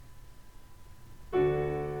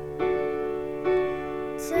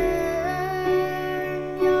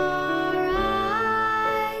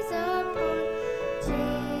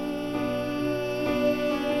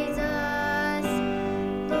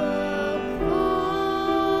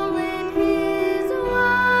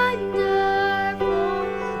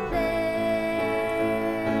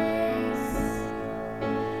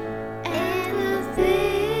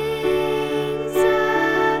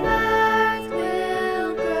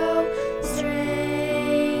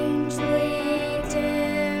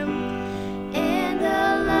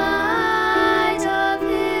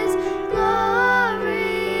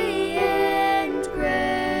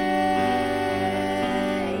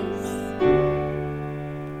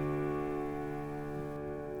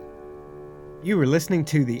You are listening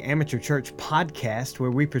to the Amateur Church Podcast,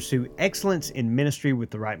 where we pursue excellence in ministry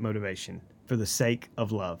with the right motivation for the sake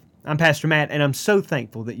of love. I'm Pastor Matt, and I'm so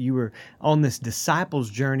thankful that you are on this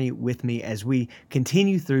disciples journey with me as we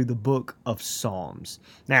continue through the book of Psalms.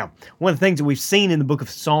 Now, one of the things that we've seen in the book of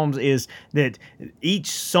Psalms is that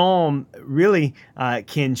each psalm really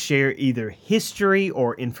can share either history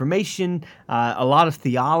or information, a lot of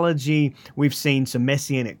theology. We've seen some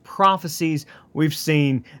messianic prophecies. We've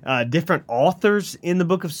seen different authors in the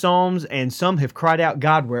book of Psalms, and some have cried out,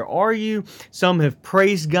 "God, where are you?" Some have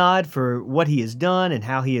praised God for what He has done and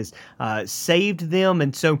how He has saved them.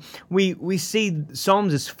 And so we see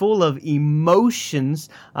Psalms is full of emotions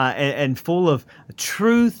and full of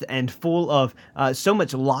truth and full of so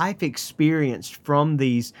much life experience from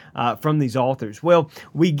these authors. Well,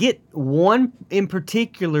 we get one in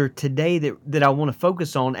particular today that I want to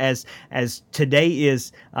focus on as today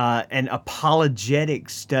is an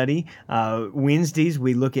apologetics study. Wednesdays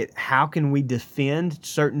we look at how can we defend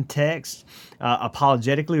certain texts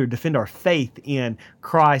apologetically, or defend our faith in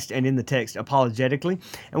Christ and in the text apologetically.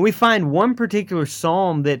 And we find one particular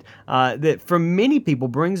psalm that for many people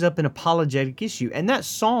brings up an apologetic issue, and that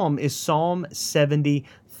psalm is Psalm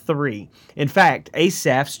 73. In fact,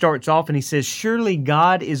 Asaph starts off and he says, "Surely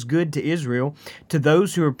God is good to Israel, to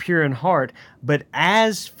those who are pure in heart. But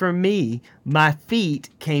as for me, my feet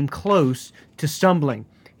came close to stumbling."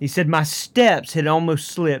 He said, "My steps had almost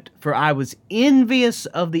slipped, for I was envious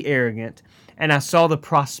of the arrogant, and I saw the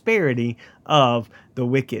prosperity of the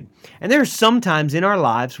wicked." And there are some times in our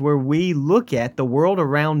lives where we look at the world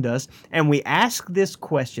around us and we ask this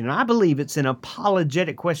question, and I believe it's an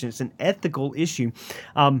apologetic question, it's an ethical issue.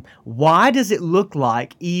 Why does it look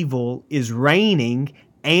like evil is reigning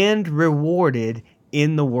and rewarded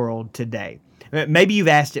in the world today? Maybe you've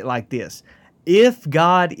asked it like this: if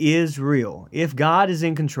God is real, if God is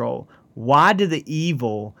in control, why do the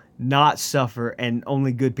evil not suffer and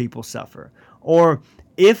only good people suffer? Or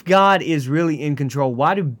if God is really in control,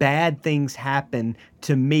 why do bad things happen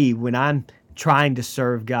to me when I'm trying to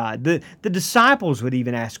serve God? The disciples would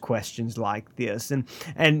even ask questions like this.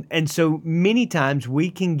 And so many times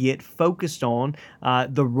we can get focused on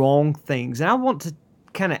the wrong things. And I want to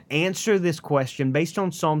kind of answer this question based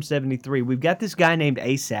on Psalm 73. We've got this guy named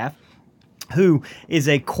Asaph, who is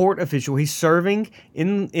a court official. He's serving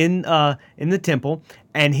in the temple,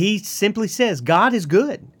 and he simply says, "God is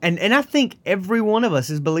good." And I think every one of us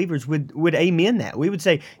as believers would amen that. We would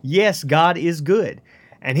say, yes, God is good.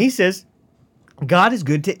 And he says, God is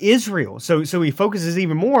good to Israel. So he focuses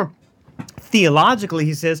even more theologically.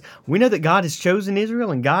 He says, we know that God has chosen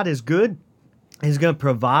Israel, and God is good. He's going to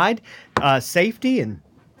provide safety and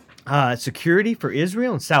security for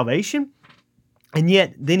Israel and salvation. And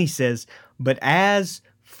yet, then he says, "But as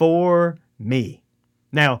for me."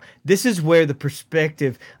 Now, this is where the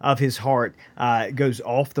perspective of his heart goes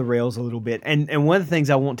off the rails a little bit. And one of the things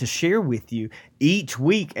I want to share with you each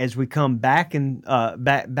week as we come back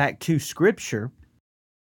to Scripture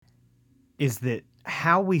is that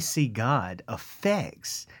how we see God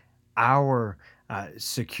affects our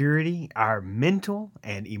security, our mental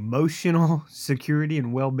and emotional security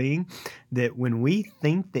and well-being. That when we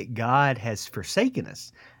think that God has forsaken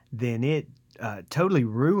us, then it totally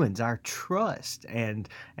ruins our trust and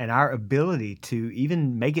our ability to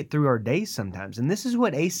even make it through our days sometimes. And this is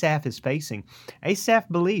what Asaph is facing. Asaph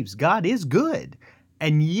believes God is good,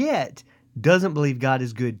 and yet doesn't believe God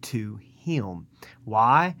is good to him.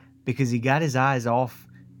 Why? Because he got his eyes off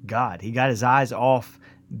God. He got his eyes off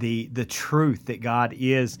the truth that God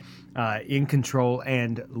is in control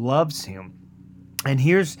and loves him. And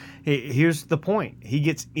here's the point. He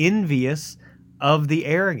gets envious of the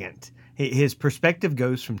arrogant. His perspective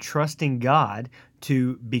goes from trusting God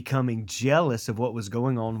to becoming jealous of what was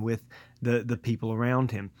going on with the people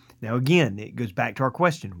around him. Now again, it goes back to our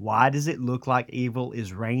question. Why does it look like evil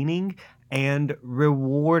is reigning and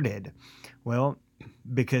rewarded? Well,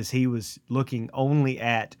 because he was looking only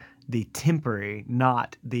at the temporary,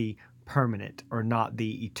 not the permanent, or not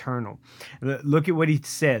the eternal. Look at what he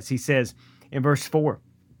says. He says in verse 4,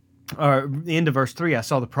 or end of verse 3, "I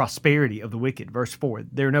saw the prosperity of the wicked." Verse 4,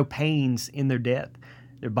 "There are no pains in their death.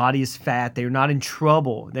 Their body is fat. They are not in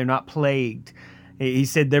trouble. They're not plagued." He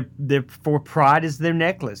said, "For pride is their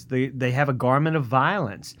necklace. They have a garment of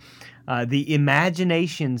violence. The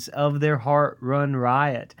imaginations of their heart run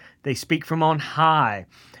riot. They speak from on high.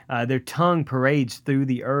 Their tongue parades through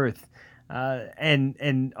the earth."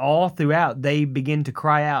 And all throughout, they begin to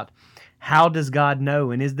cry out, "How does God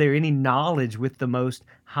know? And is there any knowledge with the Most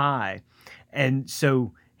High?" And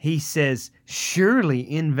so he says, surely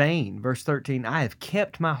in vain, verse 13, I have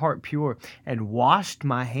kept my heart pure and washed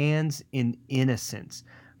my hands in innocence,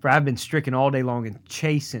 for I've been stricken all day long and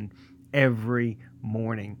chastened every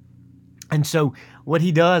morning. And so what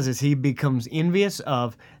he does is he becomes envious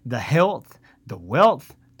of the health, the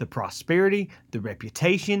wealth, the prosperity, the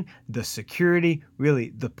reputation, the security,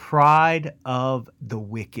 really the pride of the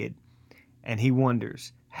wicked. And he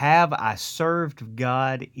wonders, have I served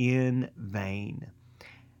God in vain?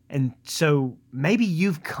 And so maybe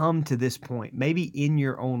you've come to this point, maybe in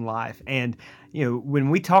your own life. And, when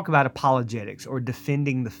we talk about apologetics or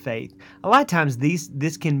defending the faith, a lot of times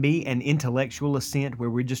this can be an intellectual assent where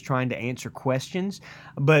we're just trying to answer questions.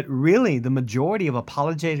 But really, the majority of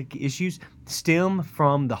apologetic issues stem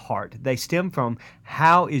from the heart. They stem from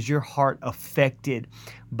how is your heart affected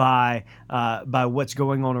by what's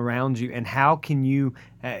going on around you, and how can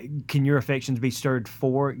your affections be stirred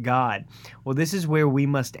for God? Well, this is where we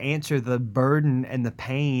must answer the burden and the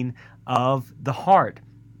pain of the heart.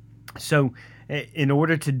 So, in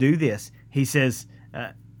order to do this, he says,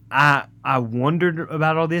 I wondered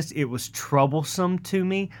about all this. It was troublesome to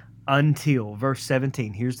me until, verse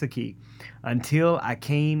 17, here's the key, until I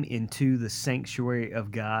came into the sanctuary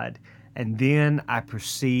of God, and then I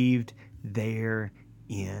perceived their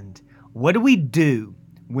end. What do we do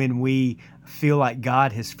when we feel like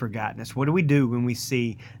God has forgotten us? What do we do when we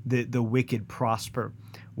see the wicked prosper?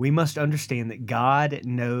 We must understand that God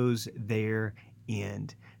knows their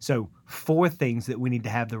end. So, 4 things that we need to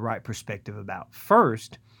have the right perspective about.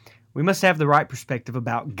 First, we must have the right perspective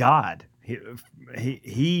about God.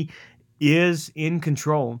 He is in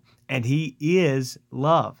control, and He is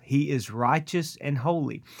love. He is righteous and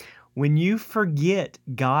holy. When you forget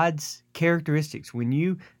God's characteristics, when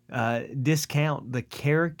you discount the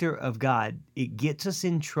character of God, it gets us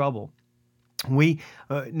in trouble. Now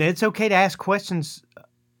it's okay to ask questions,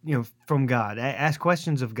 from God. Ask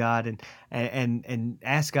questions of God and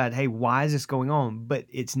ask God, hey, why is this going on? But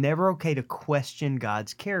it's never okay to question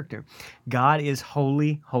God's character. God is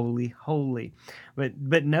holy, holy, holy.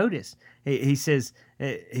 But notice he says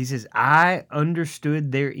I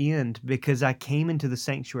understood their end because I came into the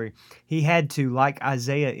sanctuary. He had to, like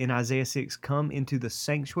Isaiah in Isaiah 6, come into the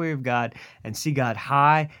sanctuary of God and see God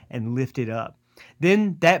high and lifted up.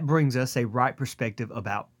 Then that brings us a right perspective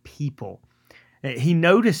about people. He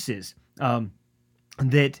notices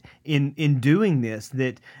that in doing this,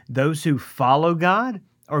 that those who follow God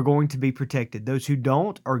are going to be protected. Those who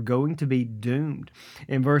don't are going to be doomed.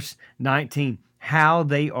 In verse 19, how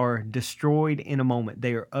they are destroyed in a moment.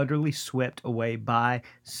 They are utterly swept away by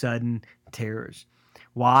sudden terrors.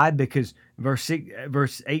 Why? Because verse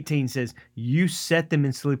 18 says, you set them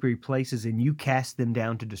in slippery places and you cast them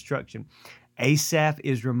down to destruction. Asaph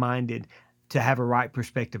is reminded to have a right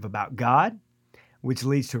perspective about God, which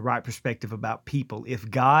leads to a right perspective about people.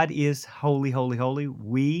 If God is holy, holy, holy,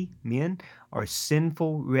 we, men, are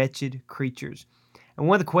sinful, wretched creatures. And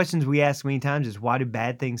one of the questions we ask many times is, why do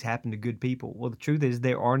bad things happen to good people? Well, the truth is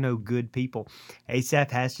there are no good people.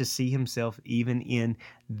 Asaph has to see himself even in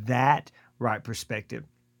that right perspective,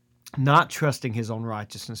 not trusting his own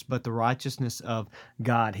righteousness, but the righteousness of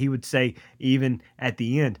God. He would say, even at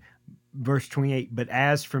the end, verse 28, but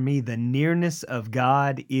as for me, the nearness of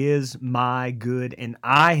God is my good, and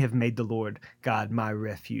I have made the Lord God my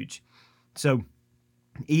refuge. So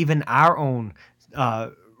even our own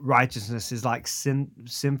righteousness is like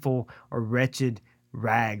sinful or wretched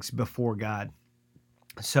rags before God.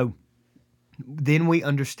 So then we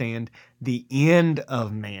understand the end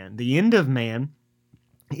of man. The end of man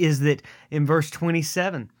is that in verse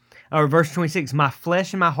 27, or verse 26, my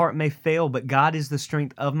flesh and my heart may fail, but God is the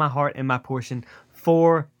strength of my heart and my portion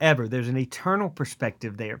forever. There's an eternal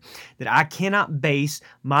perspective there, that I cannot base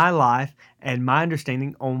my life and my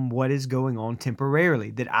understanding on what is going on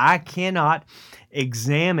temporarily, that I cannot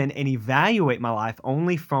examine and evaluate my life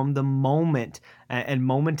only from the moment and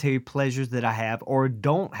momentary pleasures that I have or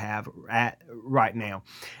don't have right now.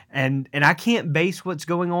 And I can't base what's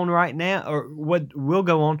going on right now or what will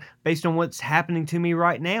go on based on what's happening to me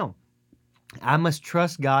right now. I must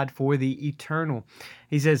trust God for the eternal.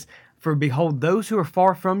 He says, for behold, those who are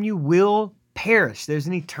far from you will perish. There's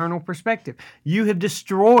an eternal perspective. You have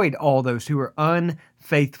destroyed all those who are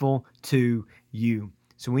unfaithful to you.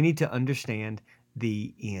 So we need to understand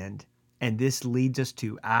the end. And this leads us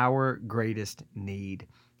to our greatest need.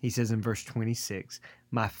 He says in verse 26,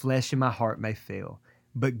 my flesh and my heart may fail,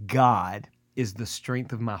 but God is the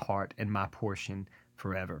strength of my heart and my portion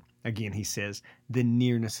forever. Again, he says, the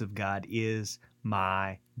nearness of God is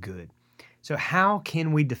my good. So how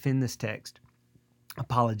can we defend this text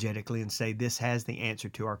apologetically and say this has the answer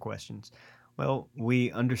to our questions? Well,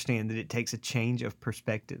 we understand that it takes a change of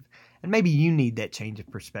perspective. And maybe you need that change of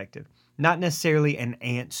perspective. Not necessarily an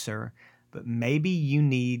answer, but maybe you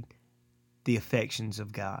need the affections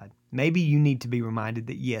of God. Maybe you need to be reminded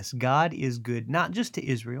that, yes, God is good, not just to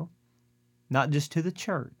Israel, not just to the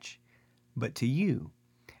church, but to you.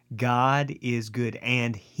 God is good,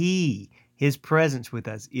 and His presence with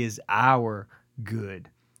us is our good.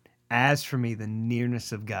 As for me, the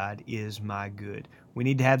nearness of God is my good. We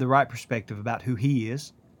need to have the right perspective about who He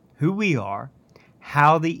is, who we are,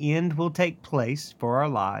 how the end will take place for our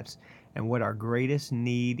lives, and what our greatest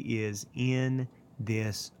need is in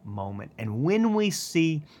this moment. And when we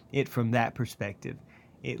see it from that perspective,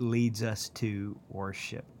 it leads us to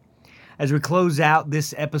worship. As we close out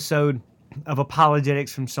this episode of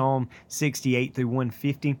Apologetics from Psalm 68 through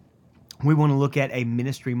 150, we want to look at a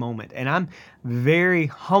ministry moment. And I'm very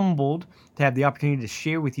humbled to have the opportunity to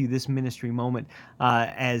share with you this ministry moment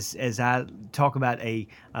as I talk about a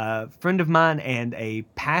friend of mine and a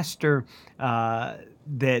pastor that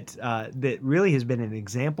really has been an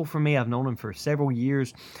example for me. I've known him for several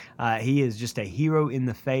years. He is just a hero in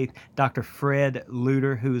the faith. Dr. Fred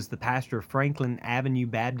Luter, who is the pastor of Franklin Avenue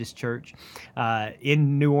Baptist Church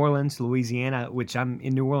in New Orleans, Louisiana, which I'm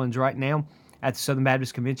in New Orleans right now at the Southern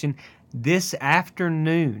Baptist Convention. This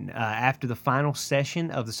afternoon, after the final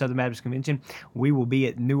session of the Southern Baptist Convention, we will be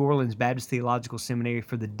at New Orleans Baptist Theological Seminary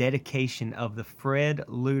for the dedication of the Fred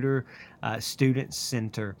Luter Student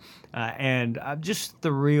Center. And I'm just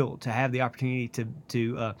thrilled to have the opportunity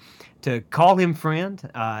to call him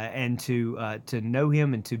friend and to know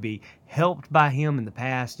him and to be helped by him in the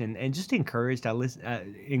past and just encouraged.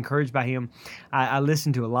 Encouraged by him. I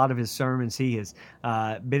listened to a lot of his sermons. He has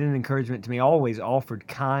been an encouragement to me, always offered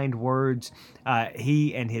kind words.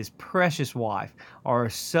 He and his precious wife are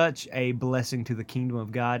such a blessing to the kingdom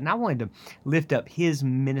of God. And I wanted to lift up his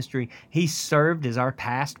ministry. He served as our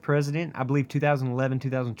past president, I believe 2011,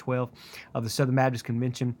 2012 of the Southern Baptist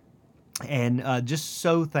Convention. And just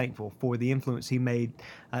so thankful for the influence he made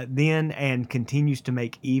then and continues to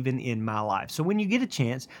make even in my life. So when you get a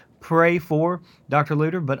chance, pray for Dr.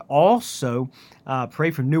 Luter, but also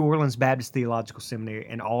pray for New Orleans Baptist Theological Seminary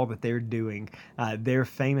and all that they're doing. Their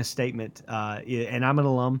famous statement, and I'm an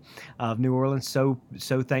alum of New Orleans, so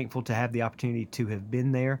thankful to have the opportunity to have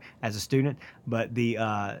been there as a student, but the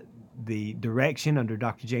direction under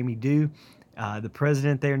Dr. Jamie Dew, the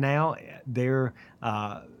president there now, their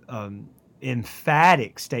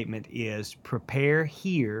emphatic statement is prepare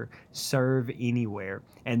here, serve anywhere.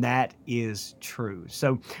 And that is true.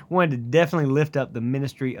 So wanted to definitely lift up the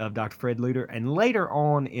ministry of Dr. Fred Luter. And later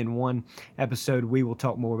on in one episode, we will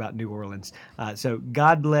talk more about New Orleans. So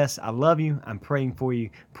God bless. I love you. I'm praying for you.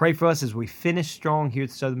 Pray for us as we finish strong here at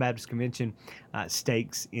the Southern Baptist Convention,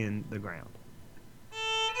 stakes in the ground.